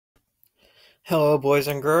Hello, boys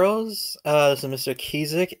and girls. This is Mr.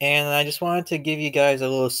 Kizik, and I just wanted to give you guys a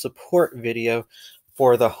little support video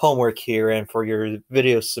for the homework here and for your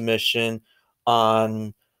video submission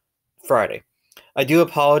on Friday. I do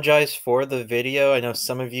apologize for the video. I know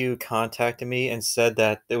some of you contacted me and said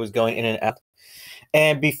that it was going in and out.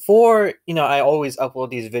 And before, I always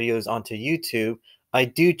upload these videos onto YouTube. I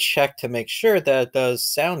do check to make sure that it does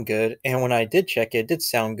sound good. And when I did check, it did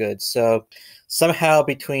sound good. So somehow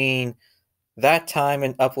between that time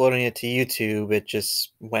and uploading it to YouTube, it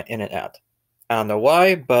just went in and out. I don't know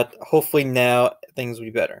why, but hopefully now things will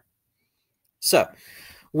be better. So,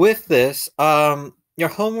 with this, your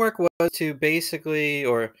homework was to basically,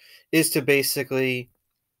 or is to basically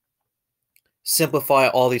simplify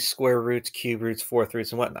all these square roots, cube roots, fourth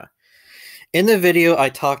roots, and whatnot. In the video, I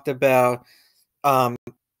talked about, where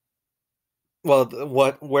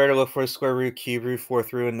to look for a square root, cube root,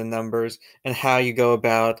 fourth root, and the numbers, and how you go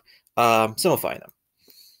about simplifying them.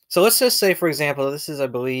 So let's just say, for example, this is, I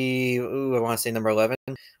believe, I want to say number 11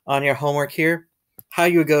 on your homework here, how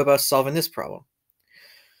you would go about solving this problem.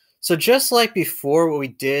 So just like before, what we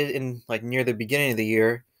did in near the beginning of the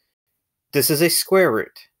year, this is a square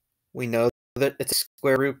root. We know that it's a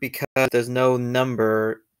square root because there's no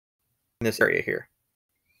number in this area here.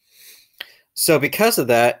 So because of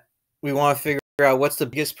that, we want to figure out what's the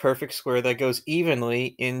biggest perfect square that goes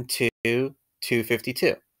evenly into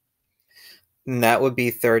 252. And that would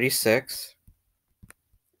be 36.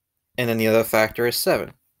 And then the other factor is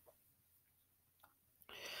 7.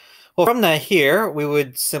 Well, from that here, we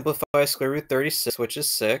would simplify square root 36, which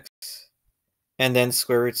is 6, and then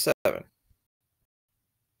square root 7.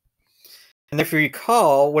 And if you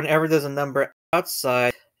recall, whenever there's a number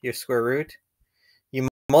outside your square root, you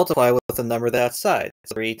multiply with the number that's outside.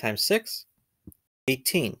 So 3 times 6,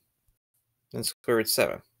 18, and square root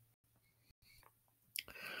 7.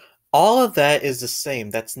 All of that is the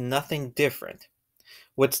same. That's nothing different.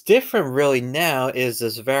 What's different really now is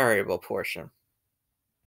this variable portion.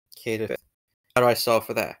 K to 5th. How do I solve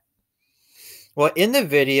for that? Well, in the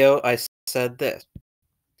video, I said this.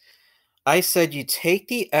 I said you take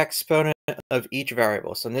the exponent of each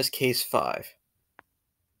variable, so in this case 5,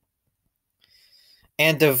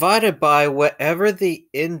 and divide it by whatever the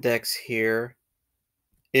index here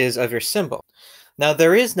is of your symbol. Now,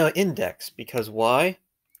 there is no index, because why?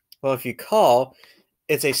 Well, if you call,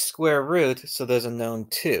 it's a square root, so there's a known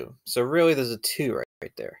 2. So really, there's a 2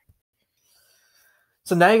 right there.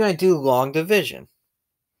 So now you're going to do long division.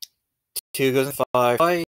 2 goes in 5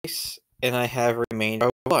 twice, and I have a remainder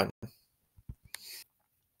of 1.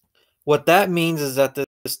 What that means is that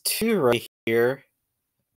this 2 right here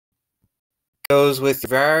goes with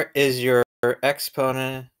is your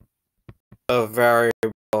exponent of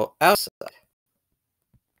variable outside.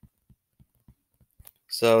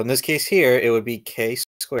 So in this case here, it would be k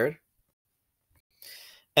squared.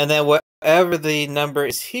 And then whatever the number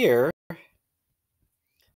is here,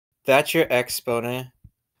 that's your exponent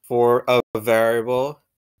for a variable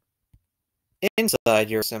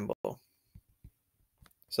inside your symbol.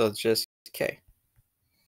 So it's just k.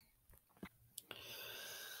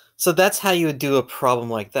 So that's how you would do a problem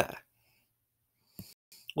like that.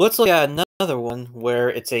 Let's look at another one where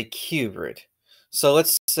it's a cube root. So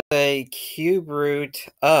let's say cube root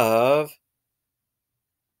of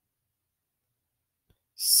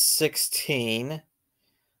 16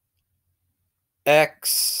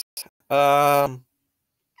 x to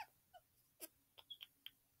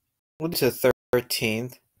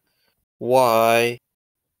 13th y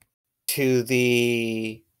to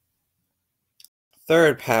the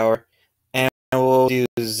third power, and we'll do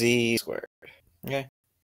z squared. Okay.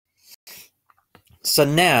 So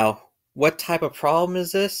now, what type of problem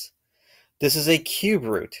is this? This is a cube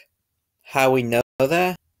root. How we know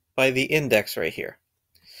that? By the index right here.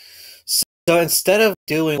 So instead of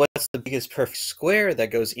doing what's the biggest perfect square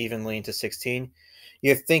that goes evenly into 16,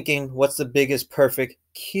 you're thinking what's the biggest perfect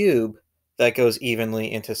cube that goes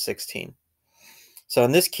evenly into 16. So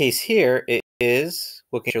in this case here, it is,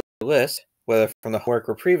 looking at your list, whether from the homework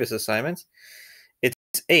or previous assignments, it's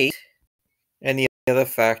 8, and the other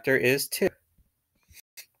factor is 2.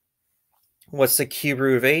 What's the cube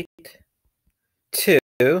root of 8? 2.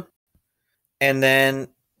 And then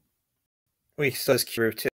we still have cube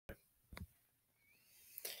root of 2.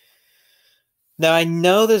 Now, I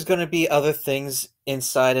know there's going to be other things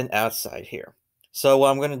inside and outside here. So what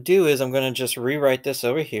I'm going to do is I'm going to just rewrite this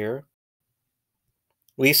over here,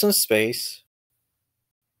 leave some space,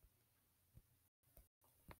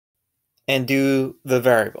 and do the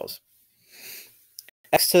variables.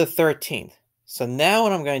 X to the 13th. So now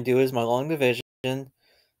what I'm going to do is my long division,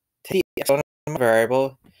 take the exponent of my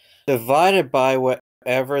variable, divided by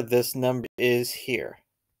whatever this number is here.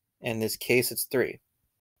 In this case, it's 3.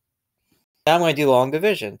 Now I'm going to do long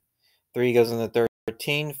division. 3 goes into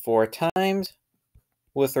 13 4 times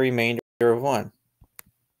with a remainder of 1.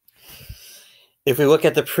 If we look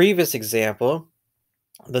at the previous example,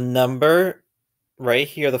 the number right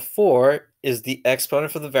here, the 4, is the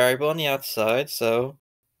exponent for the variable on the outside, so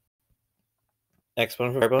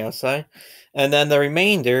exponent for the variable on the outside, and then the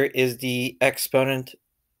remainder is the exponent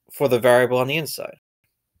for the variable on the inside.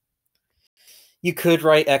 You could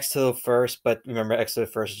write x to the first, but remember x to the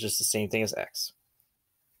first is just the same thing as x.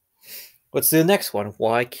 Let's do the next one,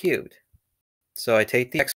 y cubed. So I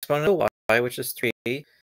take the exponent of y, which is 3,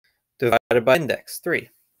 divided by index, 3.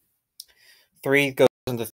 3 goes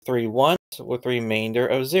into 3 once with a remainder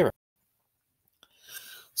of 0.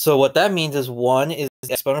 So what that means is 1 is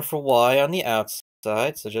the exponent for y on the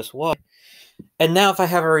outside, so just y. And now if I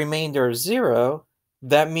have a remainder of 0,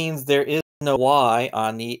 that means there is no y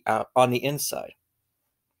on the inside.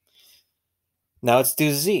 Now let's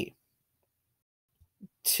do z.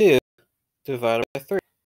 2 divided by 3.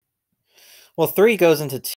 Well, 3 goes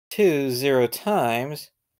into 2 0 times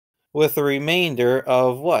with a remainder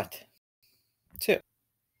of what? 2.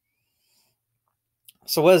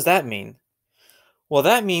 So what does that mean? Well,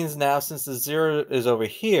 that means now, since the 0 is over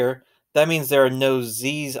here, that means there are no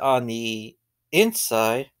z's on the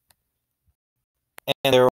inside,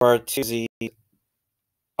 and there are 2 z's,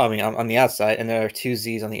 on the outside, and there are 2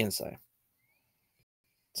 z's on the inside.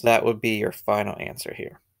 So that would be your final answer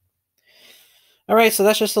here. Alright, so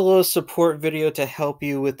that's just a little support video to help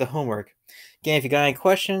you with the homework. Again, if you got any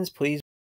questions, please